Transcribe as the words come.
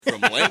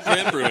from Land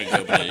Grant Brewing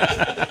Company,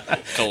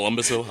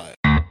 Columbus, Ohio.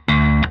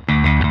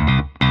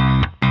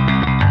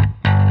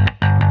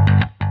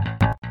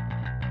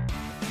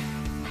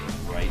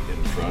 Right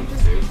in front,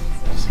 too.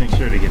 Just make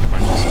sure to get a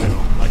bunch of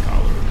spittle, like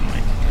all over the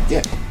mic.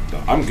 Yeah,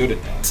 no, I'm good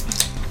at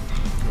that.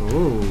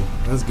 Oh,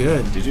 that's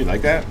good. Did you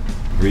like that?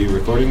 Were you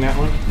recording that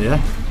one?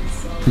 Yeah.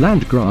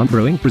 Land Grant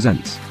Brewing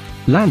presents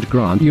Land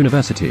Grant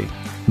University.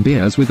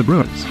 Beers with the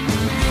Brewers.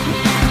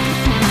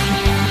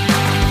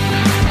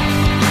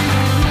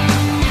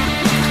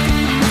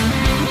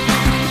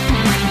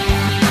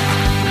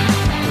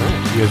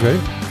 You guys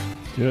ready?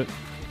 Do it.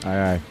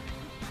 Aye.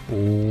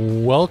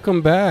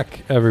 Welcome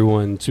back,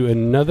 everyone, to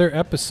another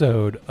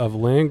episode of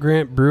Land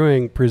Grant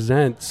Brewing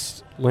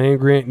presents Land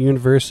Grant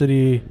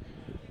University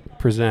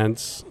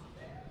presents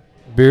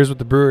Beers with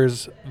the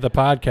Brewers, the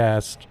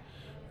podcast.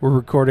 We're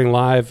recording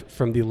live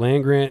from the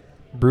Land Grant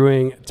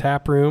Brewing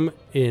Tap Room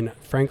in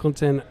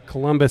Franklinton,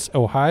 Columbus,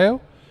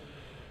 Ohio.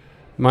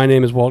 My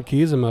name is Walt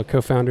Keys. I'm a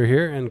co-founder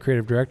here and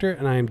creative director,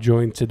 and I am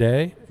joined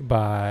today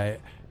by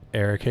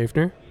Eric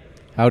Hafner.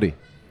 Howdy.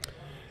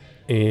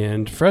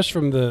 And fresh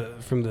from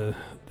the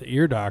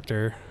ear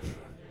doctor,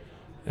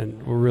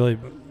 and we're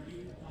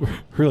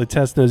really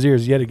testing those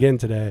ears yet again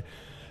today.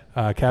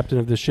 Captain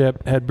of the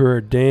ship, head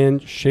brewer Dan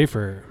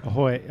Schaefer.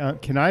 Ahoy.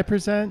 Can I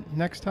present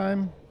next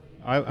time?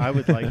 I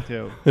would like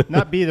to.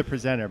 Not be the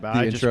presenter, but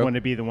I just want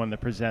to be the one to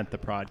present the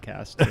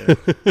podcast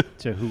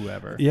to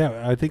whoever.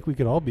 Yeah, I think we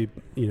could all be,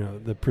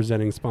 the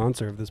presenting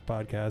sponsor of this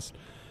podcast.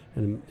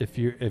 And if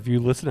you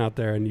listen out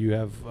there and you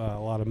have a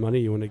lot of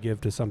money you want to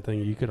give to something,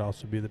 you could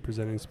also be the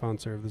presenting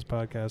sponsor of this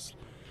podcast.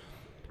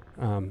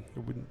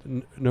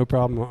 No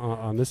problem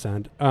on this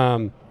end.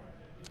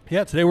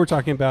 Today we're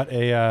talking about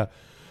a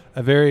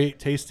very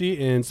tasty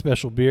and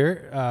special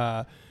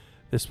beer.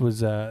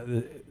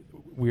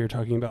 We are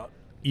talking about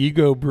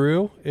Ego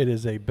Brew. It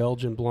is a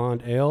Belgian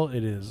blonde ale.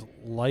 It is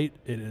light.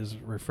 It is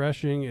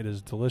refreshing. It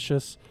is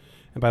delicious.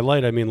 And by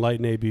light, I mean light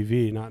in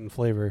ABV, not in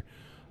flavor.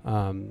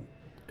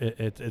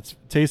 It's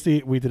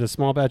tasty. We did a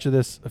small batch of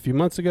this a few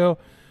months ago,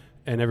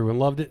 and everyone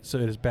loved it. So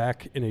it is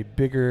back in a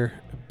bigger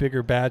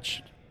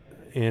batch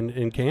and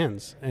in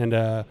cans. And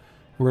we're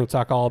going to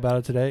talk all about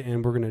it today,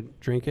 and we're going to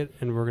drink it,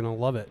 and we're going to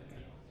love it.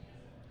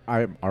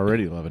 I'm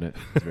already loving it.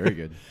 It's very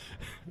good.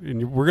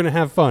 And we're going to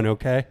have fun,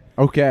 okay?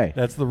 Okay.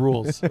 That's the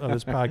rules of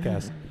this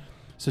podcast.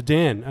 So,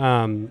 Dan,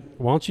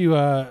 why don't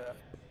you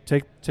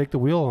take the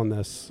wheel on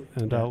this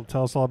and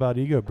tell us all about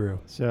Ego Brew.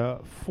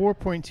 So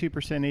 4.2%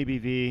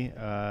 ABV,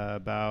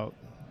 about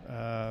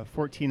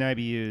 14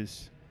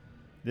 IBUs.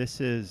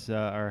 This is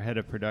our head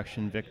of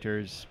production,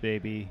 Victor's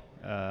baby.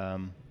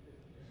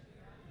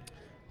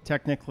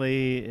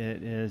 Technically,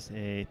 it is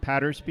a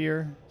Patter's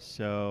beer,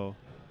 so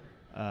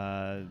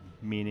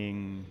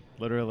meaning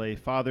literally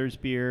father's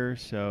beer.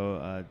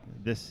 So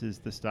this is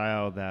the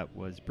style that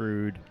was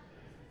brewed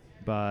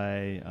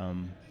by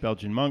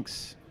Belgian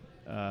monks.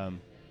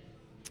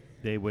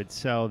 They would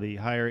sell the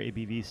higher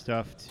ABV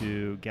stuff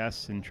to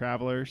guests and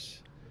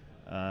travelers,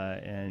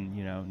 and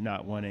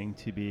not wanting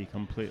to be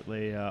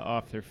completely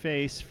off their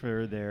face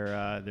for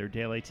their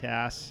daily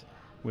tasks,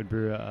 would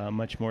brew a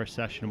much more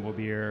sessionable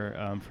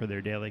beer for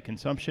their daily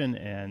consumption,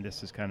 and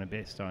this is kind of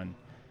based on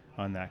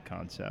that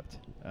concept.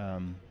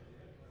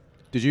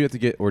 Did you have to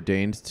get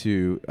ordained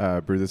to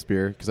brew this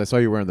beer? Because I saw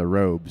you wearing the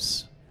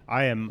robes.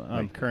 I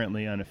am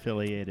currently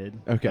unaffiliated.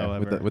 Okay,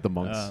 however, with the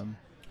monks.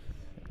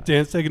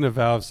 Dan's taking a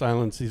vow of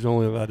silence. He's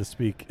only allowed to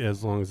speak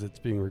as long as it's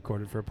being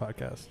recorded for a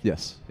podcast.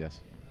 Yes.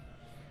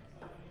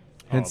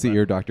 Hence the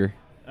ear doctor.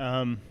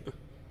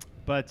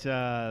 But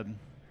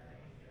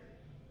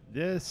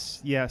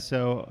this,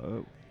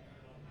 so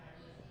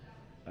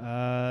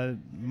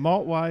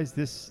malt-wise,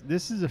 this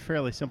is a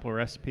fairly simple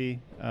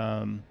recipe.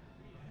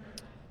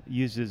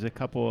 Uses a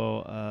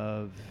couple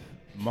of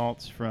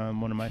malts from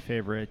one of my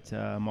favorite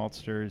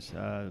maltsters,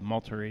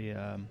 Maltery,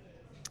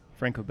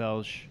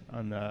 Franco-Belge,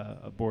 on the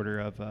border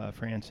of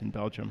France and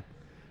Belgium.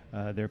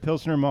 They're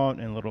Pilsner malt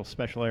and a little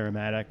special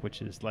aromatic,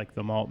 which is like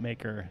the malt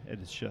maker. It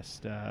is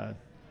just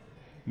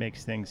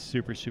makes things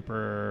super,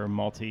 super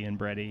malty and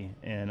bready,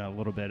 and a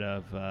little bit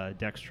of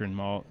dextrin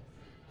malt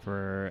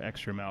for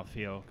extra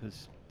mouthfeel,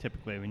 because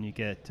typically when you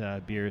get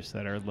beers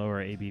that are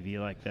lower ABV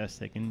like this,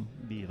 they can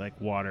be like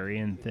watery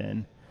and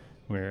thin.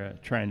 We're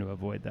trying to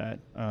avoid that.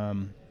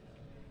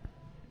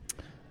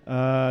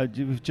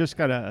 We've just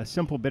got a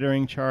simple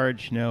bittering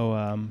charge, no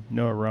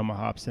aroma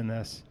hops in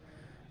this.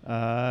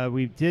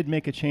 We did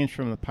make a change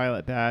from the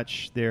pilot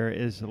batch. There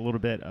is a little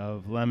bit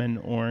of lemon,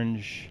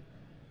 orange,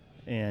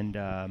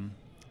 and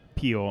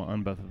peel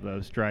on both of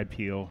those, dried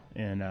peel,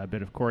 and a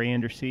bit of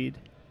coriander seed.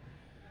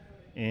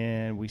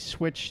 And we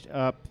switched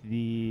up the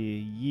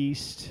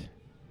yeast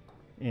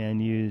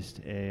and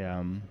used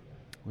a,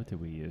 what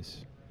did we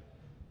use?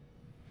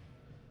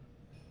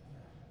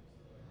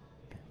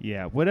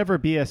 Yeah, whatever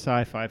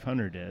BSI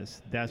 500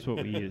 is, that's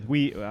what we use.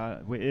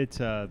 It's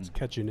a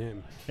catchy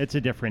name. It's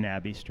a different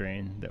Abbey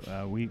strain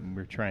that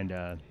we're trying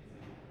to.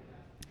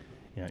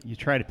 You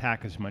try to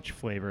pack as much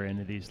flavor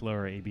into these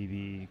lower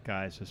ABV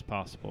guys as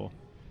possible.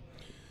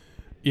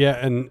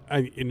 Yeah, and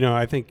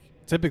I think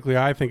typically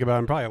I think about,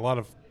 and probably a lot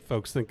of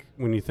folks think,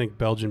 when you think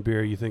Belgian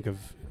beer, you think of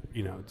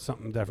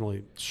something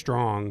definitely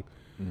strong.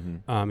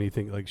 Mm-hmm. You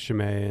think like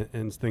Chimay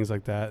and things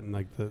like that, and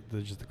like the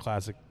just the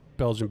classic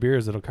Belgian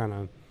beers that'll kind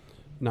of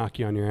knock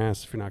you on your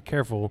ass if you're not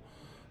careful.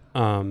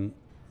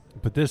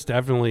 But this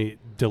definitely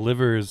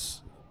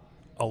delivers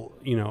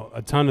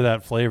a ton of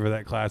that flavor,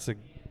 that classic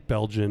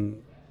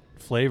Belgian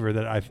flavor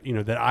that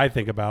I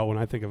think about when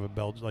I think of a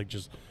Belgian, like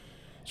just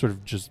sort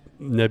of just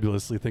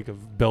nebulously think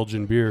of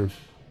Belgian beer.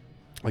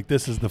 Like,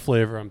 this is the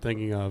flavor I'm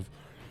thinking of,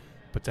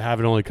 but to have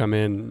it only come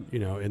in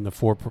in the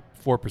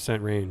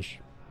 4% range.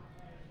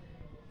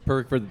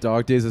 Perfect for the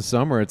dog days of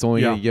summer. It's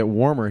only going Yeah. to get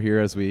warmer here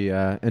as we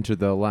enter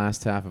the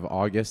last half of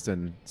August,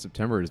 and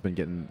September has been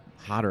getting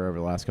hotter over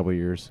the last couple of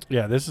years.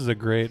 Yeah, this is a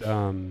great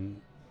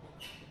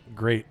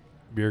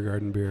beer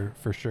garden beer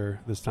for sure.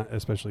 This time,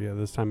 especially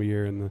this time of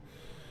year in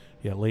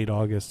the late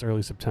August,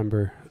 early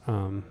September.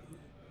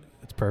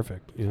 It's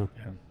perfect. Yeah.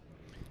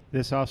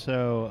 This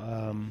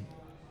also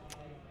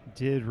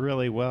did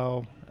really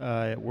well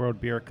at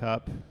World Beer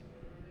Cup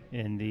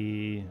in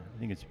I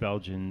think it's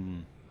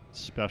Belgian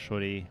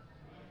specialty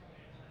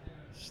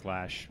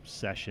 /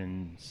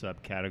 session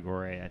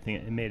subcategory. I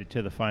think it made it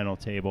to the final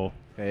table.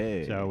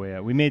 Hey.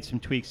 So we made some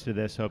tweaks to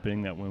this,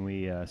 hoping that when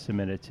we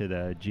submit it to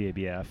the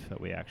GABF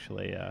that we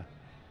actually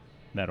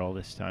medal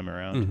this time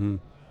around. Mm-hmm.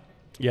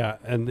 Yeah,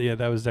 and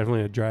that was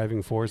definitely a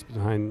driving force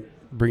behind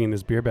bringing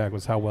this beer back,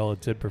 was how well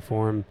it did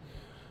perform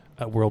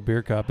at World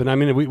Beer Cup. And I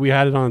mean, we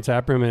had it on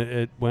tap room, and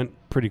it went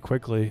pretty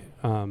quickly.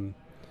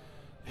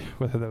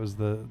 Whether that was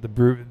the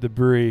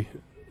brewery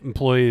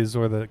employees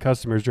or the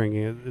customers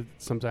drinking it,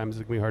 sometimes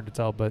it can be hard to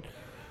tell. But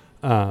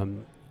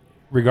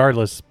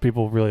regardless,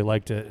 people really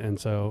liked it, and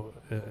so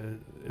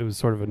it was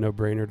sort of a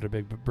no-brainer to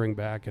bring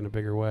back in a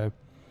bigger way.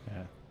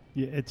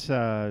 Yeah, it's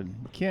you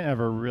can't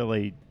ever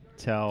really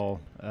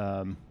tell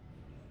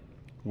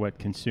what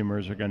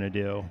consumers are going to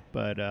do,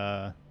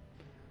 but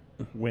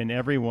when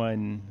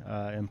everyone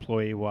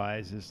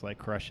employee-wise is like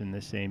crushing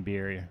the same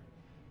beer,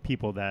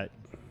 people that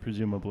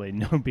presumably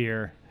know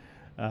beer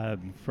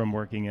from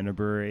working in a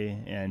brewery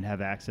and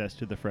have access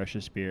to the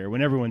freshest beer,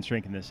 when everyone's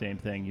drinking the same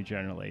thing, you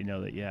generally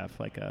know that you have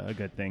like a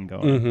good thing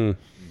going. Mm-hmm.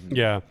 Mm-hmm.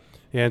 Yeah,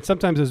 and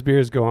sometimes those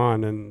beers go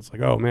on, and it's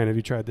like, oh man, have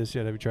you tried this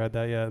yet? Have you tried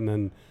that yet? And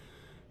then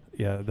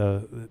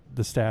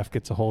the staff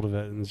gets a hold of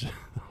it, and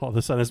all of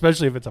a sudden,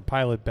 especially if it's a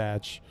pilot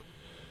batch,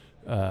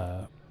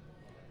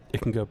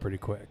 it can go pretty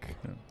quick.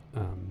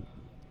 Yeah.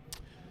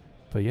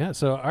 But yeah,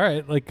 so all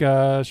right, like,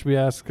 should we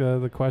ask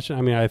the question?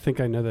 I mean, I think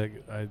I know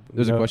that.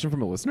 There's a question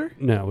from a listener?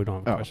 No, we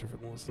don't have a question from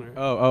the listener.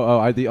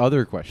 The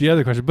other question. The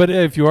other question. But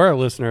if you are a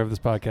listener of this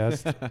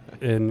podcast,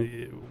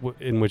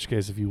 in which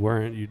case, if you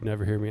weren't, you'd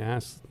never hear me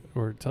ask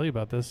or tell you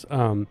about this.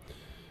 Feel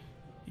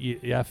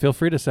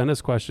free to send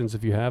us questions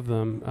if you have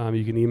them.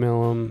 You can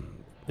email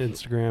them,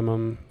 Instagram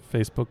them,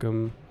 Facebook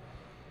them,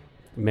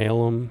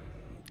 mail them,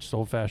 just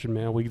old-fashioned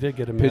mail. We did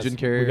get a pigeon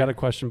carrier. We got a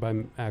question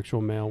by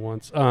actual mail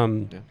once.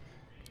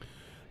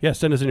 Yeah,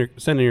 send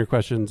in your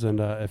questions, and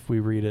if we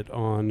read it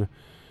on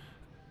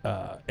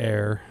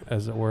air,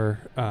 as it were,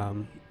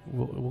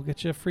 we'll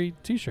get you a free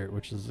T-shirt,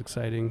 which is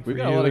exciting. We've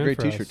for got you a lot of and great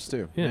for us. T-shirts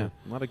too. Yeah,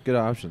 a lot of good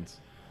options.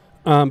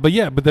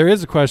 But there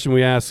is a question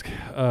we ask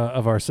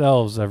of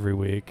ourselves every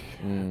week,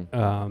 and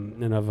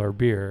of our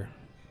beer,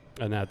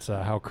 and that's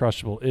how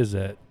crushable is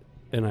it?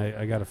 And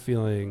I got a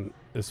feeling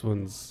this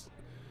one's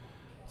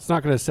it's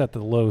not going to set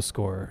the low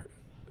score.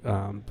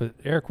 But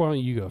Eric, why don't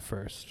you go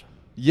first?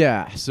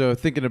 Yeah, so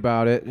thinking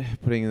about it,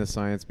 putting in the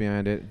science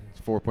behind it,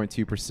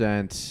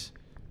 4.2%,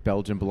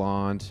 Belgian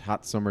blonde,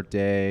 hot summer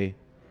day.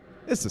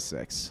 It's a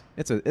 6.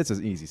 It's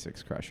an easy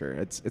 6 crusher.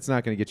 It's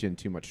not going to get you in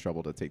too much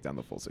trouble to take down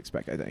the full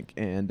 6-pack, I think.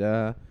 And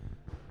it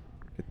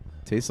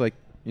tastes like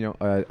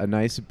a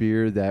nice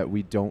beer that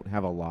we don't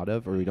have a lot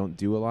of, or we don't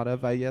do a lot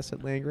of, I guess,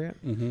 at Land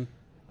Grant.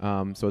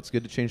 Mm-hmm. So it's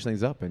good to change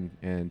things up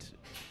and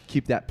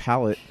keep that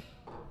palate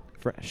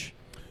fresh.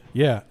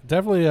 Yeah,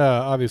 definitely.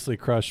 Obviously,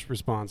 crush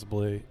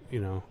responsibly.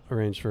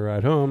 Arrange for a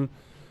ride home.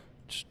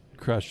 Just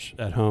crush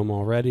at home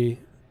already.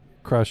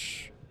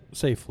 Crush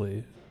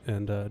safely,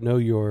 and know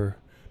your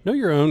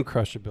own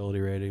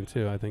crushability rating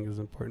too. I think is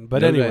important.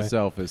 But know anyway,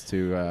 thyself is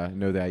to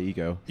know thy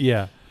ego.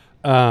 Yeah.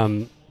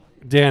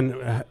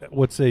 Dan,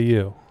 what say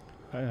you?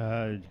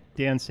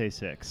 Dan say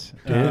 6.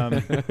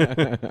 Dan?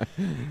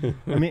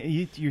 I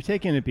mean, you're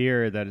taking a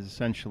beer that is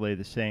essentially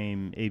the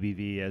same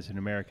ABV as an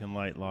American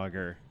light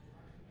lager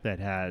that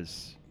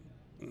has,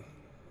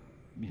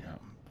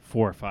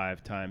 4 or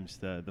 5 times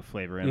the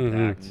flavor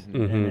impact.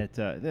 Mm-hmm.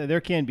 And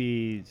there can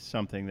be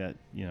something that,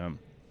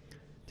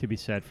 to be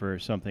said for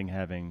something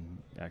having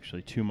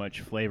actually too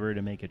much flavor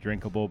to make it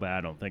drinkable, but I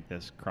don't think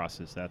this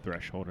crosses that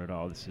threshold at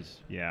all. This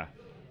is,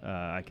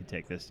 I could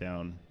take this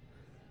down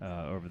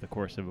over the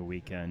course of a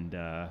weekend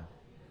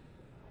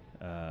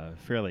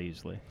fairly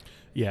easily.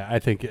 Yeah, I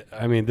think.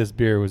 This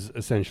beer was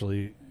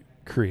essentially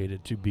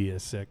created to be a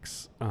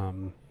 6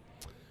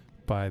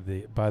 by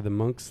the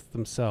monks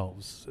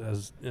themselves,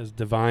 as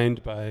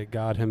divined by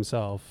God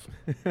Himself.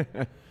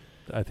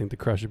 I think the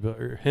Crusher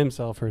or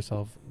himself,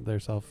 herself,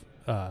 theirself.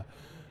 I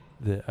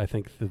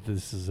think that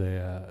this is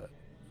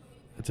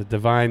it's a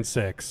divine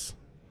 6,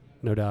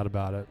 no doubt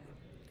about it.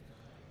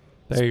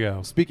 There you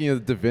go. Speaking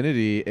of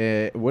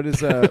divinity, what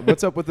is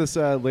what's up with this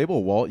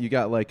label, Walt? You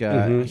got like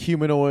a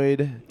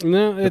humanoid.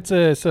 No, this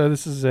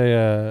is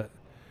a.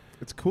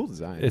 It's a cool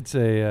design. It's I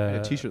had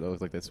a T-shirt that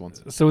looked like this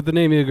once. So with the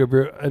name Ego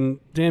Brew, and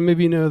Dan,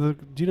 maybe do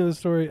you know the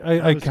story?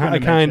 I kind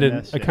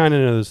of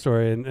know the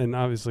story, and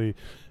obviously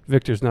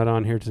Victor's not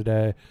on here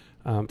today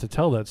to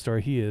tell that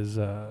story. He is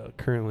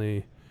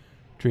currently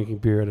drinking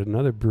beer at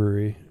another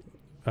brewery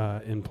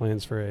in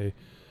plans for a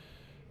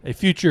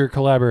future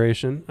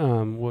collaboration,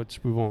 which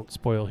we won't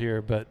spoil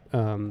here. But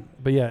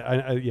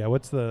yeah,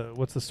 what's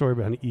the story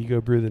behind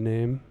Ego Brew, the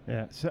name?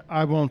 Yeah, so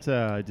I won't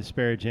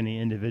disparage any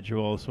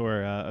individuals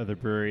or other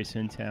breweries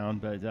in town,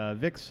 but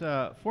Vic's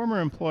former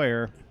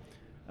employer,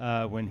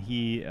 when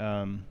he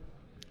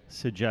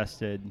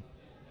suggested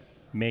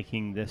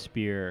making this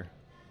beer,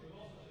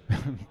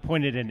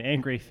 pointed an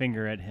angry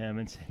finger at him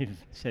and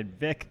said,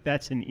 Vic,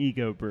 that's an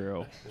ego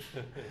brew.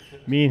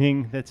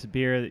 Meaning that's a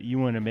beer that you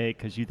want to make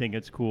because you think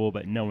it's cool,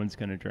 but no one's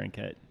going to drink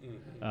it.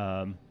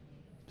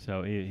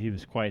 So he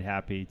was quite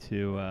happy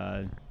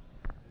to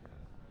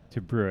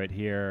brew it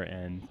here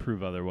and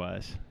prove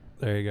otherwise.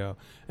 There you go.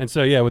 And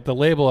so, yeah, with the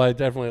label, I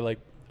definitely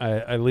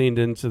I leaned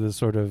into the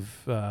sort of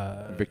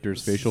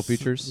Victor's facial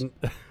features.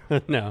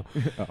 No,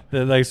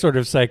 the sort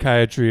of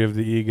psychiatry of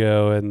the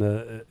ego and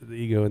the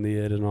ego and the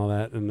id and all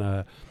that.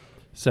 And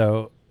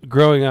so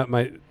growing up,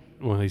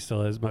 he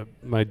still is.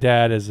 My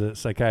dad is a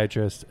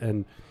psychiatrist,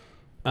 and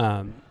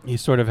he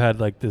sort of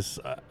had like this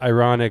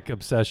ironic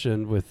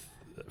obsession with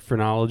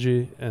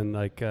phrenology. And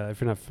like,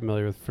 if you're not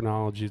familiar with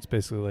phrenology, it's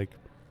basically like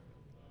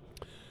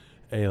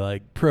a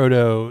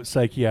proto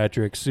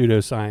psychiatric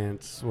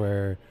pseudoscience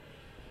where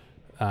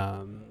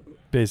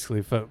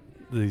basically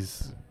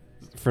these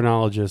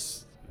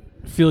phrenologists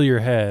feel your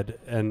head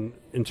and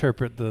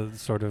interpret the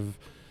sort of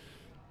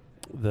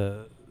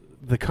the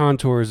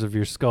contours of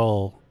your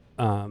skull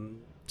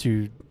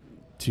to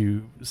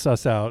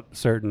suss out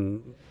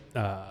certain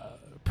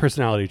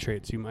personality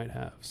traits you might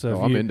have.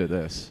 So I'm into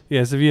this.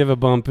 Yes, if you have a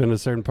bump in a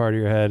certain part of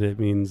your head, it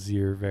means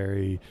you're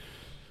very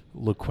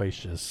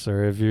loquacious,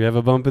 or if you have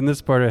a bump in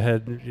this part of the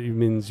head, it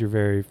means you're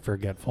very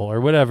forgetful, or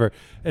whatever.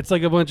 It's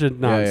like a bunch of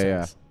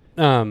nonsense.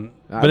 But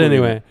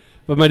anyway.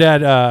 But my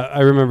dad,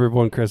 I remember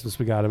one Christmas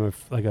we got him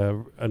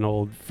an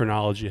old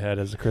phrenology head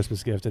as a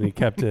Christmas gift, and he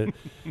kept it.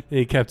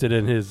 He kept it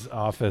in his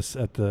office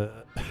at the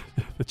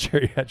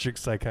geriatric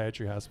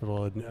psychiatry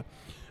hospital, and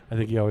I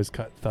think he always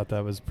thought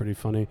that was pretty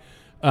funny.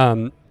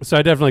 So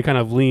I definitely kind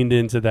of leaned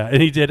into that,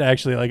 and he did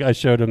actually. I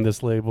showed him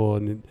this label,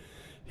 and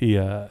he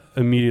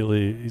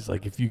immediately he's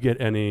like, "If you get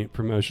any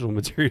promotional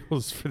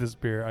materials for this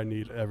beer, I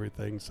need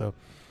everything." So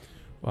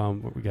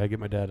we gotta get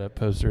my dad a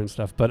poster and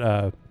stuff,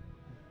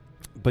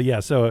 But yeah,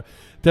 so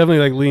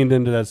definitely leaned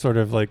into that sort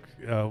of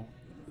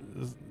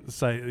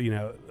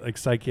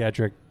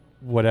psychiatric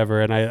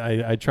whatever, and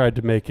I tried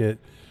to make it.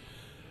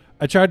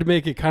 I tried to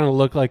make it kind of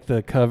look like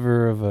the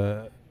cover of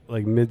a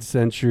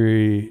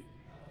mid-century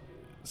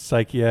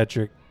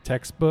psychiatric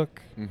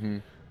textbook. Mm-hmm.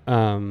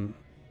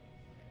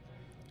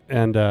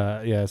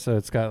 So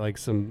it's got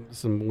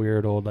some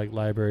weird old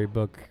library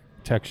book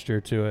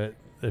texture to it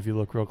if you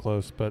look real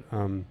close, but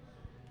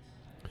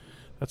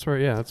that's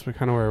kind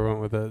of where I went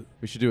with it.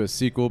 We should do a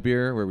sequel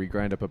beer where we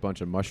grind up a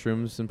bunch of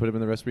mushrooms and put them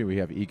in the recipe. We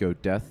have Ego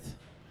Death.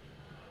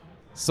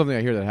 Something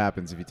I hear that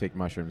happens if you take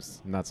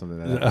mushrooms. Not something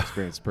that I've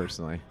experienced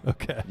personally.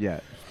 Okay. Yeah.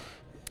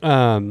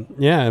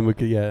 And we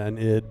could an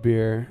id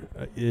beer,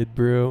 id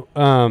brew.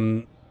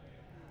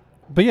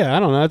 But yeah, I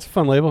don't know. It's a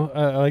fun label.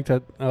 I like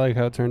that. I like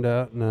how it turned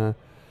out. And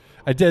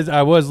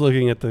I was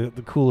looking at the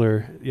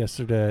cooler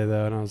yesterday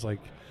though, and I was like,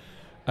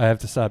 I have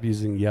to stop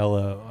using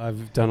yellow.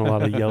 I've done a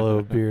lot of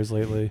yellow beers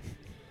lately.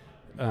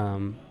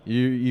 You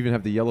even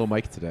have the yellow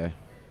mic today.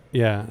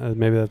 Yeah,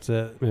 maybe that's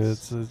it. Maybe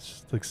it's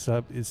just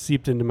it's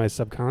seeped into my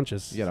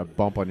subconscious. You got a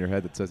bump on your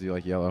head that says you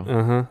like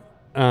yellow.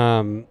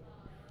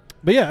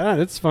 But yeah,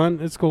 it's fun.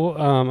 It's cool.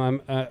 I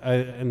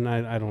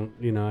don't,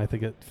 I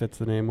think it fits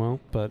the name well.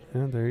 But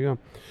yeah, there you go.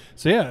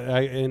 So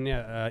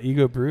yeah,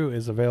 Ego Brew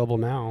is available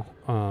now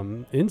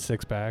in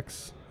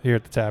 6-packs here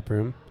at the tap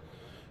room.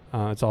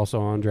 It's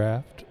also on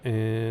draft,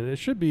 and it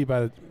should be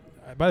by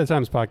the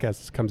time this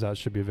podcast comes out, it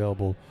should be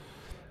available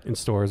in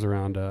stores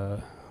around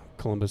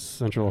Columbus,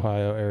 Central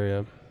Ohio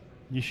area.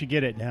 You should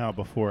get it now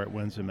before it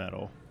wins a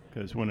medal,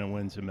 because when it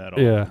wins a medal,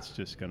 it's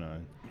just gonna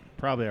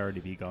probably already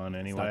be gone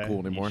anyway. It's not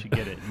cool anymore. You should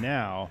get it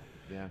now.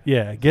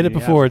 Yeah, get it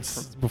before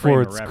it's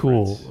cool.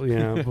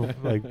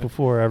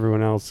 Before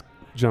everyone else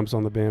jumps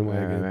on the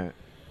bandwagon. Right.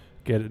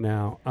 Get it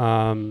now.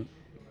 But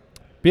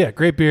yeah,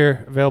 great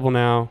beer available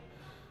now.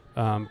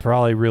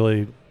 Probably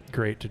really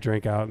great to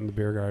drink out in the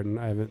beer garden.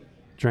 I haven't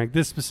drank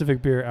this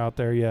specific beer out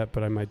there yet,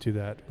 but I might do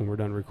that when we're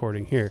done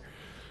recording here.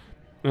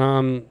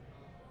 I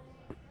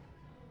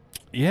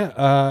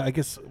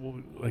guess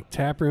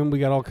tap room, we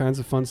got all kinds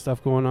of fun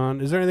stuff going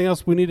on. Is there anything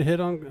else we need to hit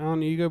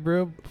on Ego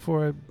Brew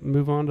before I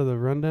move on to the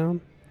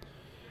rundown?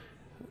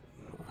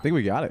 I think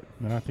we got it.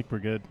 No, I think we're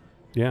good.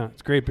 Yeah,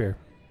 it's great beer,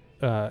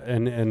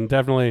 and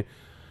definitely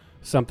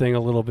something a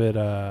little bit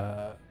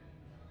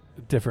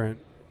different,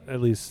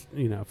 at least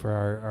for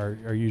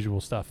our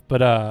usual stuff.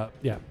 But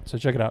yeah, so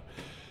check it out.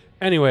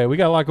 Anyway, we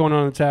got a lot going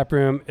on in the tap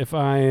room. If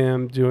I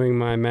am doing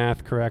my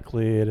math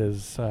correctly, it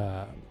is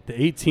the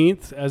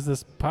 18th as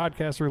this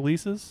podcast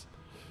releases,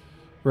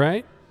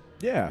 right?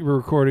 Yeah. We're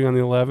recording on the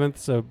 11th,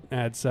 so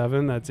add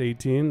 7. That's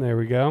 18. There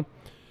we go.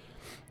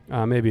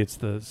 Maybe it's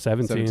the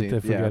 17th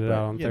if we get it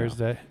out on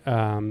Thursday.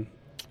 I'm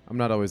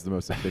not always the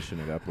most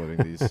efficient at uploading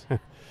these.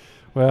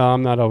 Well,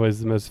 I'm not always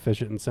the most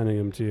efficient in sending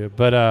them to you.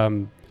 But,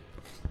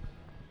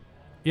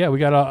 yeah, we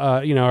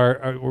got,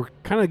 we're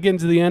kind of getting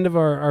to the end of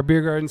our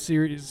Beer Garden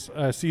series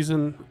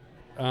season,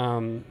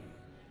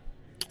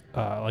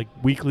 like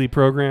weekly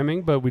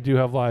programming. But we do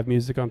have live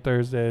music on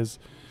Thursdays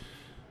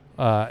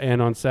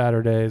and on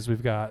Saturdays.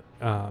 We've got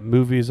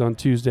movies on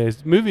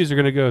Tuesdays. Movies are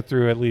going to go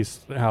through at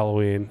least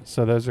Halloween.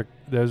 So those are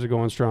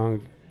going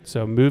strong.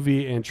 So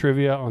movie and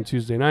trivia on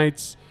Tuesday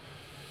nights.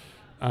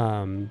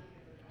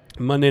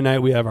 Monday night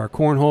we have our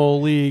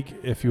Cornhole League.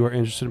 If you are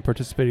interested in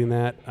participating in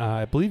that,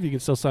 I believe you can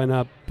still sign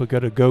up, but go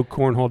to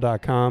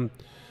gocornhole.com,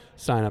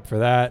 sign up for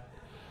that.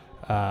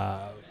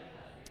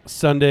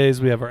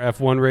 Sundays we have our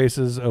F1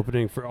 races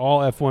opening for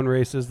all F1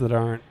 races that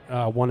aren't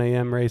 1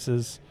 a.m.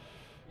 races.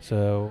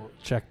 So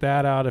check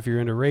that out if you're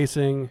into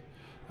racing.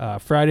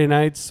 Friday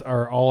nights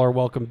are all our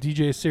welcome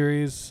DJ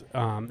series.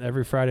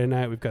 Every Friday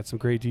night we've got some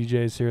great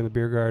DJs here in the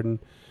Beer Garden.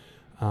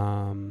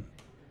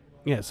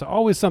 Yeah, so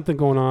always something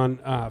going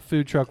on.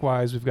 Food truck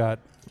wise, we've got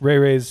Ray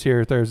Ray's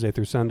here Thursday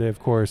through Sunday, of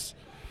course.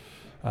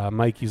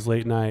 Mikey's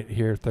Late Night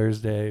here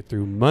Thursday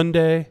through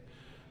Monday.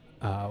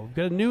 We've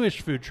got a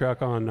newish food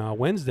truck on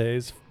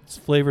Wednesdays. It's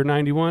Flavor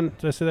 91.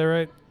 Did I say that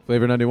right?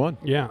 Flavor 91.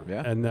 Yeah.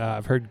 And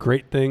I've heard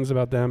great things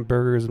about them,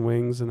 burgers and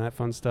wings and that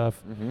fun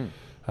stuff.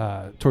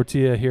 Mm-hmm.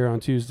 Tortilla here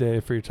on Tuesday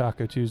for your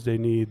Taco Tuesday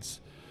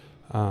needs.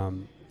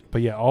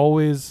 But yeah,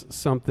 always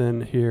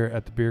something here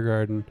at the Beer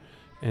Garden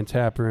and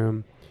Tap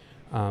Room.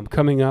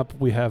 Coming up,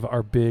 we have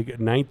our big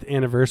 9th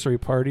anniversary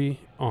party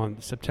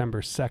on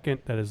September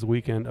 2nd. That is the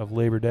weekend of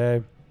Labor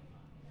Day,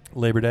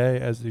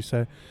 as you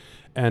say.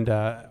 And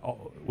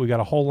we got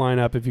a whole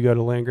lineup. If you go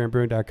to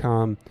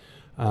landgrantbrewing.com,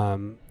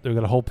 they've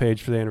got a whole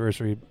page for the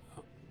anniversary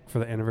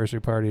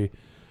party.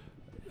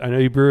 I know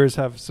you brewers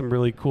have some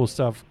really cool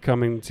stuff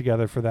coming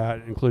together for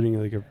that,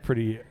 including like a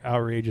pretty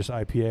outrageous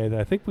IPA that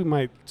I think we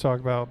might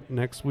talk about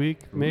next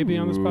week, maybe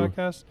on this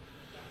podcast.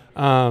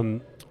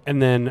 And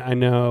then I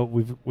know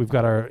we've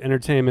got our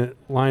entertainment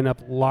lineup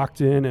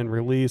locked in and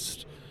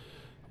released.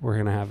 We're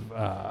gonna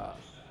have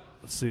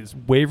let's see,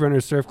 Wave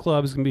Runner Surf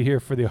Club is gonna be here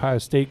for the Ohio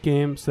State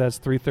game, so that's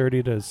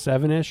 3:30 to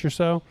 7ish or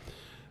so.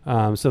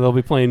 So they'll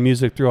be playing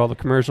music through all the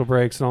commercial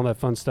breaks and all that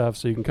fun stuff.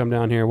 So you can come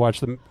down here watch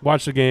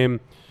the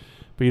game,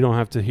 but you don't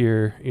have to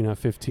hear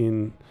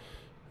 15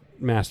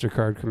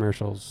 MasterCard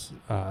commercials.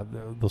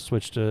 They'll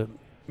switch to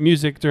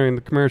music during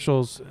the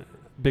commercials.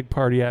 Big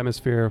party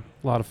atmosphere,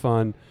 a lot of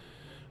fun.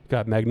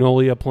 Got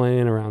Magnolia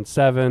playing around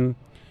 7, and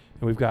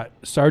we've got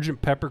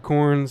Sgt.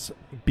 Peppercorn's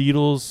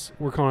Beatles.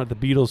 We're calling it the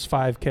Beatles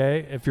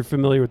 5K. If you're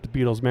familiar with the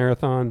Beatles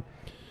Marathon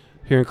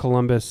here in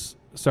Columbus,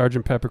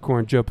 Sgt.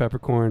 Peppercorn, Joe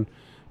Peppercorn,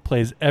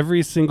 plays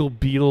every single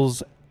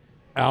Beatles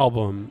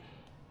album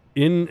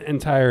in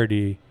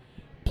entirety,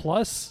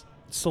 plus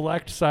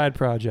select side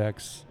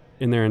projects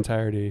in their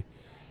entirety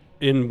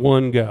in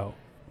one go.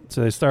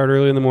 So they start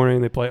early in the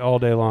morning, they play all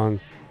day long,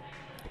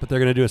 but they're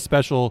going to do a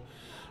special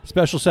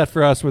set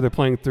for us where they're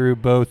playing through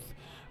both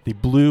the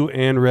blue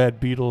and red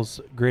Beatles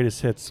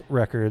greatest hits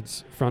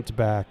records front to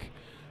back.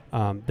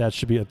 That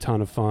should be a ton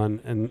of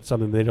fun and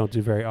something they don't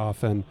do very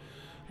often.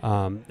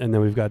 And then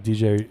we've got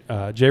DJ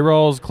J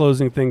Rawls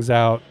closing things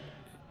out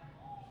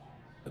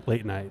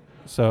late night.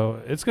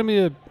 So it's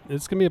gonna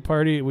be a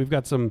party. We've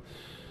got some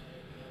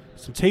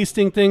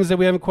tasting things that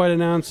we haven't quite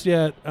announced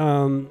yet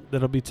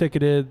that'll be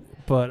ticketed,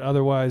 but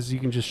otherwise you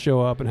can just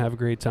show up and have a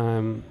great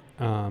time.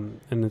 And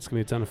it's going to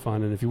be a ton of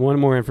fun. And if you want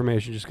more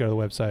information, just go to the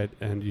website,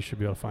 and you should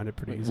be able to find it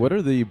pretty easy. What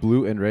are the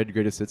blue and red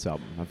greatest hits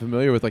album? I'm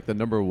familiar with like the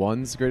number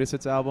one's greatest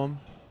hits album.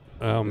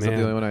 Oh, Is man. that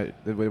the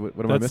only one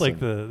what am I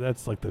missing?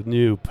 That's like the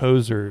new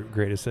Poser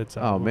greatest hits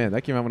album. Oh, man.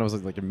 That came out when I was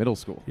like in middle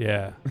school.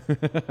 Yeah.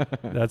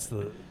 That's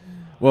the...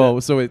 Well,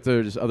 so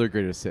they're just other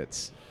greatest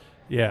hits.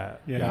 Yeah.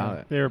 Got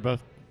it. They were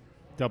both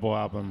double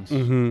albums.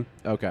 Mm-hmm.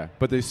 Okay.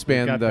 But they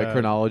span the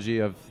chronology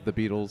of the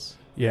Beatles.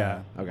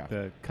 Yeah. Okay.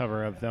 The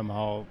cover of them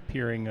all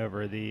peering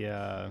over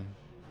the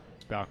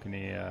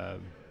balcony.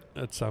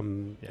 That's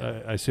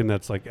I assume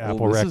that's like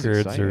Apple this is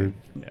Records or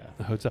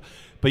Yeah. hotel.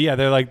 But yeah,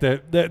 they're like they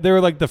were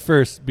like the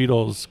first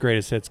Beatles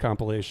greatest hits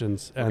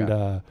compilations, and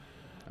Okay.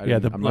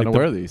 I'm like not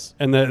aware of these.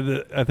 And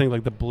I think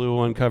like the blue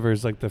one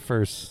covers like the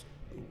first,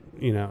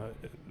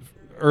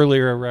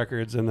 earlier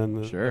records, and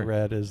then the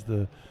red is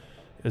the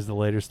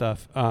later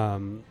stuff.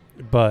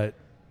 But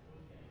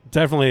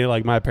definitely,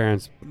 like my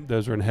parents,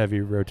 those were in heavy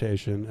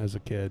rotation as a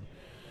kid.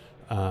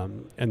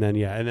 And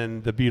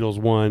then the Beatles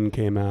 1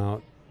 came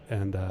out,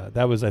 and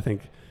that was, I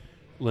think,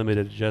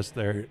 limited to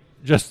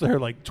just their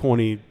like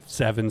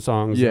 27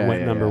 songs that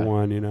went number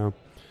one, you know.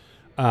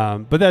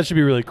 But that should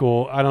be really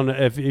cool. I don't know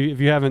if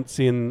you haven't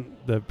seen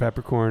the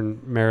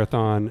Peppercorn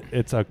Marathon,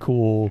 it's a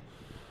cool,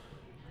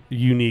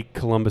 unique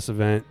Columbus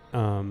event.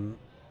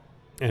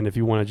 And if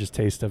you want to just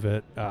taste of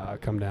it,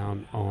 come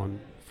down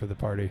for the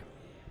party.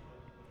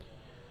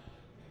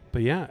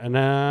 But yeah, and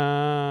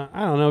I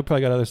don't know, we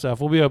probably got other stuff.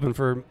 We'll be open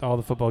for all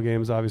the football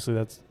games. Obviously,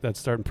 that's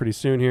starting pretty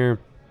soon here.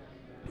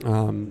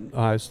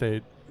 Ohio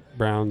State,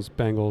 Browns,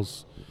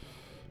 Bengals.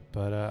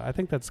 But I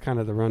think that's kind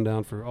of the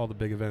rundown for all the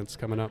big events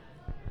coming up.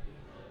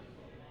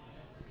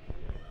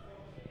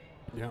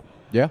 Yeah.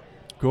 Yeah.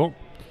 Cool.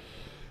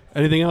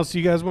 Anything else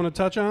you guys want to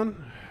touch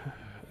on?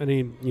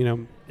 Any,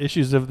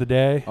 issues of the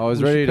day? I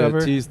was ready to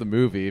tease the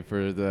movie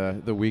for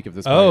the week of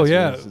this. Oh,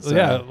 yeah.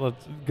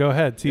 Let's go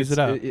ahead. Tease it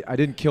up. I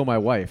didn't kill my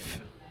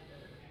wife.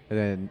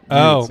 And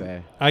then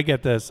say. I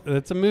get this.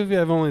 It's a movie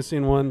I've only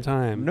seen one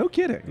time. No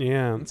kidding.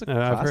 Yeah. It's a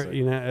classic. I've heard,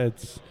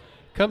 it's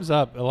comes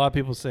up. A lot of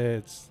people say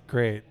it's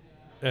great.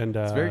 And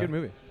it's a very good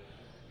movie.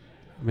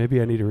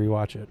 Maybe I need to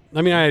rewatch it.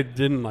 I mean, I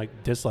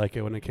didn't dislike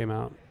it when it came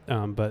out.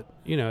 But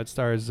it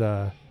stars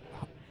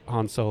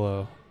Han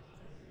Solo.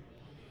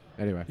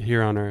 Anyway,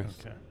 here on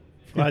Earth. Okay.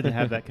 Glad to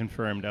have that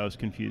confirmed. I was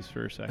confused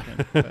for a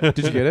second. Did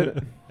you get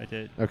it? I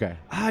did. Okay.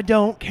 I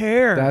don't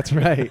care. That's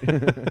right.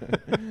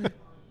 That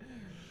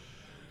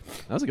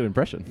was a good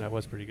impression. That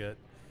was pretty good.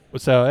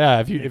 So yeah,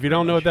 if you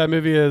don't know what that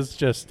movie is,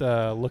 just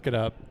look it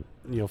up.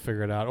 You'll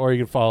figure it out. Or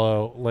you can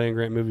follow Land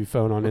Grant Movie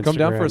Phone on Instagram. Come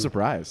down for a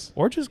surprise.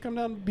 Or just come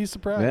down and be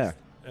surprised. Yeah.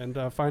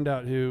 And find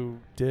out who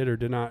did or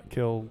did not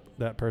kill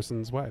that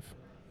person's wife.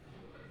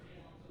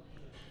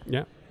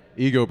 Yeah.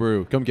 Ego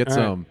Brew. Come get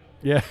some. Right.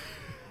 Yeah.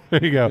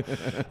 There you go.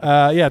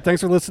 Yeah,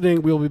 thanks for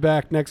listening. We'll be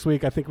back next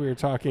week. I think we were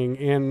talking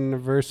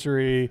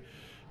anniversary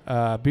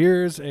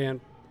beers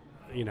and,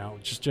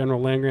 just general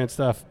Land Grant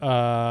stuff.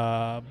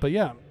 But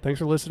yeah, thanks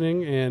for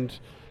listening, and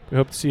we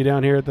hope to see you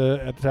down here at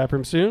the tap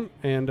room soon.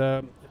 And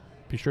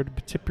be sure to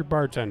tip your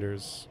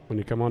bartenders when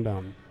you come on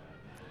down.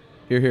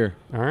 Here, here.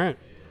 All right.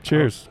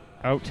 Cheers.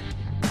 Out.